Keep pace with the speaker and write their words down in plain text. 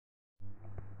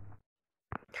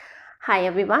Hi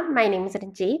everyone, my name is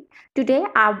Ranjit. Today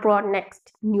I brought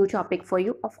next new topic for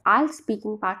you of Ielts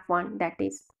Speaking Part 1, that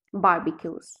is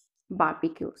barbecues.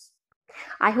 Barbecues.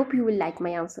 I hope you will like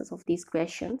my answers of these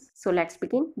questions. So let's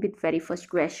begin with very first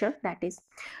question, that is,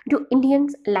 do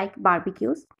Indians like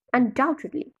barbecues?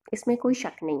 Undoubtedly, इसमें कोई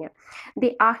शक नहीं है.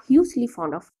 They are hugely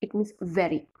fond of, it means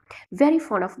very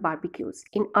fond of barbecues.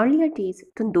 In earlier days,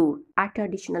 tandoor, a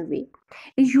traditional way,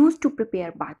 is used to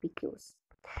prepare barbecues.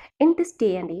 In this day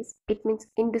and as it means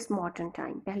in this modern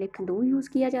time पहले तंदूर use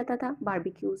किया जाता था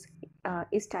barbecues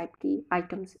इस type की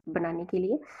items बनाने के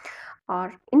लिए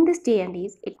और in this day and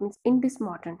as it means in this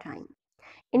modern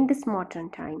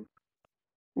time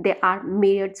there are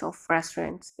myriads of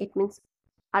restaurants, it means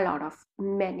a lot of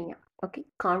many, okay,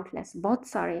 countless, बहुत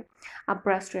सारे अब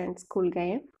restaurants खुल गए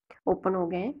हैं, open हो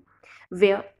गए हैं,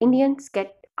 where Indians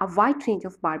get a wide range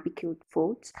of barbecued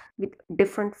foods with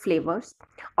different flavors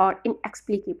or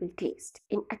inexplicable taste.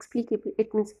 Inexplicable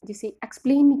it means जिसे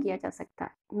explain नहीं किया जा सकता,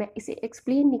 मैं इसे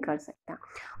explain नहीं कर सकता.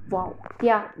 Wow,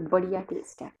 क्या बढ़िया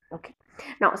taste है. Okay,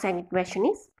 now second question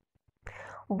is,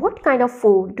 what kind of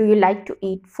food do you like to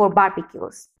eat for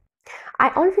barbecues? I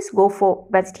always go for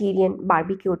vegetarian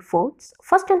barbecued foods.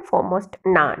 First and foremost,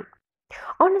 naan.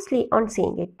 Honestly, on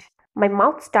saying it, my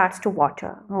mouth starts to water.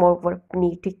 Moreover,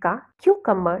 paneer tikka,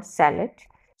 cucumber salad,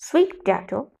 sweet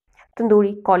potato,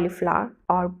 tandoori cauliflower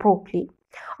or broccoli,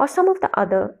 or some of the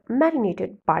other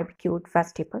marinated barbecued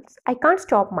vegetables. I can't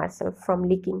stop myself from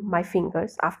licking my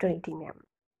fingers after eating them.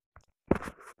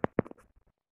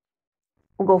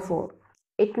 Go for.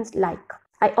 It means like.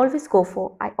 I always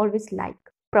like,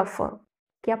 prefer.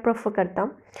 क्या prefer करता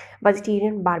हूँ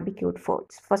vegetarian बारबेक्यूड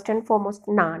foods first and foremost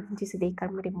नान जिसे देखकर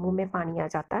मेरे मुंह में पानी आ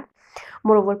जाता है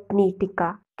moreover paneer tikka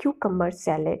cucumber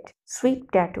salad sweet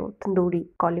potato tandoori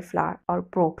cauliflower और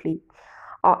ब्रोकली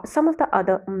और सम of the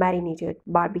other marinated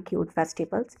बारबेक्यूड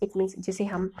vegetables it means जिसे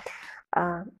हम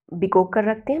भिगो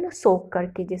कर रखते हैं ना सोक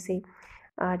करके जैसे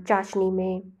चाशनी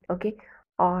में ओके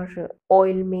और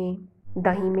ऑयल में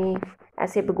दही में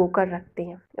ऐसे भिगो कर रखते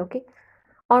हैं ओके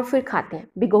और फिर खाते हैं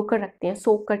भिगो कर रखते हैं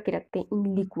सोक करके रखते हैं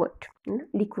इन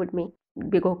लिक्विड में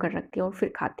भिगो कर रखते हैं और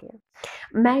फिर खाते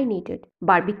हैं मैरिनेटेड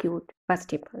बारबेक्यूड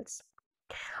वेजिटेबल्स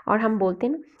और हम बोलते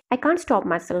हैं ना I can't stop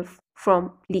my self from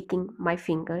leaking my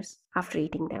fingers after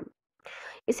eating them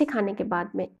इसे खाने के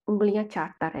बाद मैं उंगलियां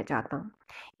चाटता रह जाता हूँ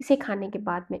इसे खाने के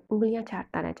बाद मैं उंगलियां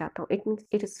चाटता रह जाता हूँ it means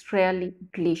it is really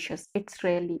delicious it's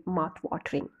really mouth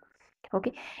watering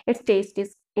okay it's test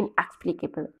is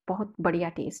inexplicable बहुत बढ़िया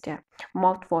टेस्ट है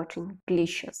mouth watering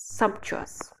delicious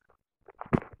sumptuous.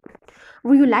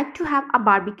 Would you like to have a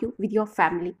barbecue with your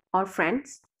family or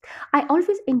friends? I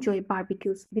always enjoy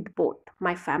barbecues with both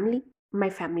my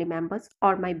family members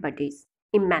or my buddies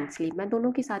immensely. मैं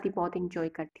दोनों के साथ ही बहुत enjoy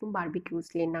करती हूँ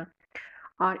barbecues लेना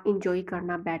और enjoy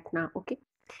करना बैठना okay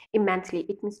immensely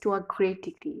it means to a great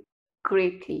degree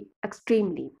greatly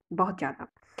extremely बहुत ज़्यादा.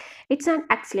 It's an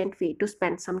excellent way to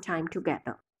spend some time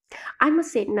together. I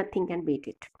must say nothing can beat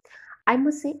it. I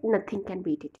must say nothing can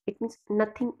beat it. It means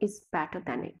nothing is better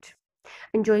than it.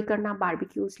 Enjoy करना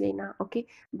barbecues लेना okay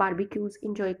barbecues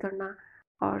enjoy करना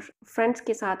और friends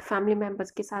के साथ family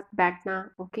members के साथ बैठना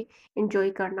okay enjoy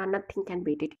करना nothing can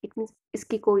beat it it means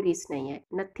इसकी कोई रीस नहीं है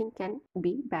nothing can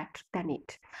be better than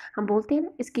it हम बोलते हैं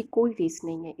ना इसकी कोई रीस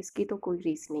नहीं है इसकी तो कोई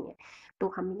रीस नहीं है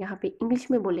तो हम यहाँ पे इंग्लिश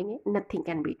में बोलेंगे nothing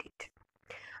can beat it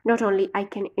not only I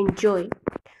can enjoy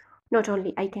not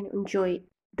only I can enjoy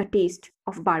the taste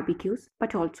of barbecues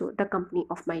but also the company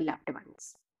of my loved ones.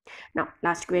 Now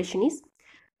last question is,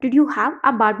 did you have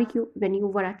a barbecue when you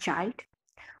were a child?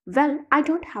 Well, I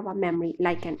don't have a memory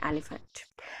like an elephant.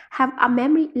 Have a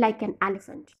memory like an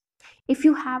elephant. If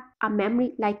you have a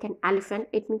memory like an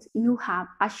elephant, it means you have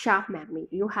a sharp memory.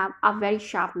 You have a very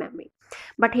sharp memory.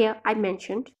 But here I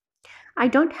mentioned I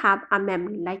don't have a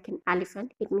memory like an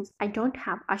elephant. It means I don't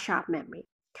have a sharp memory.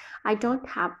 I don't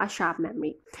have a sharp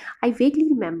memory. I vaguely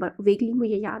remember, vaguely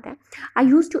मुझे याद है, I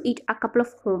used to eat a couple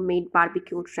of homemade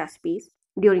barbecued recipes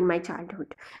during my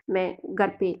childhood. मैं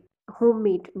घर पे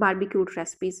homemade barbecued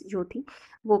recipes जो थी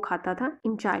वो खाता था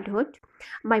in childhood.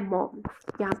 My mom,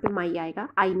 यहाँ पे माई आएगा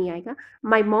आई नहीं आएगा.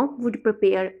 My mom would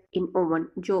prepare in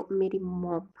oven जो मेरी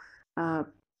mom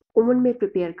ओवन में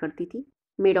प्रिपेयर करती थी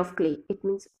made of clay it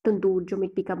means तंदूर जो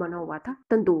मिट्टी का बना हुआ था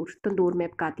तंदूर में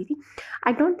पकाती थी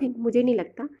आई डोंट थिंक मुझे नहीं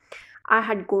लगता I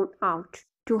had gone out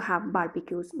to have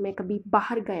barbecues मैं कभी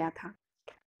बाहर गया था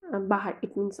बाहर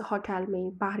इट मीन्स होटल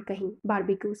में बाहर कहीं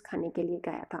बारबेक्यूज खाने के लिए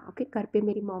गया था ओके घर पे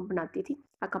मेरी मॉम बनाती थी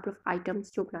अ कपल ऑफ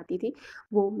आइटम्स जो बनाती थी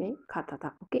वो मैं खाता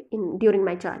था okay in during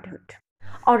my childhood.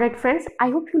 Alright, friends, I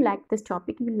hope you liked this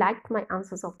topic. You liked my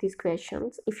answers of these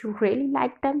questions. If you really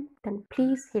like them, then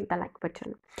please hit the like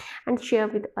button and share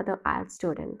with other IELTS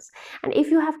students. And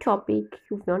if you have topic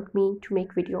you want me to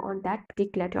make video on that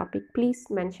particular topic, please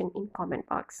mention in comment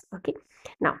box. Okay.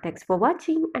 Now, thanks for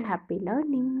watching and happy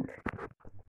learning.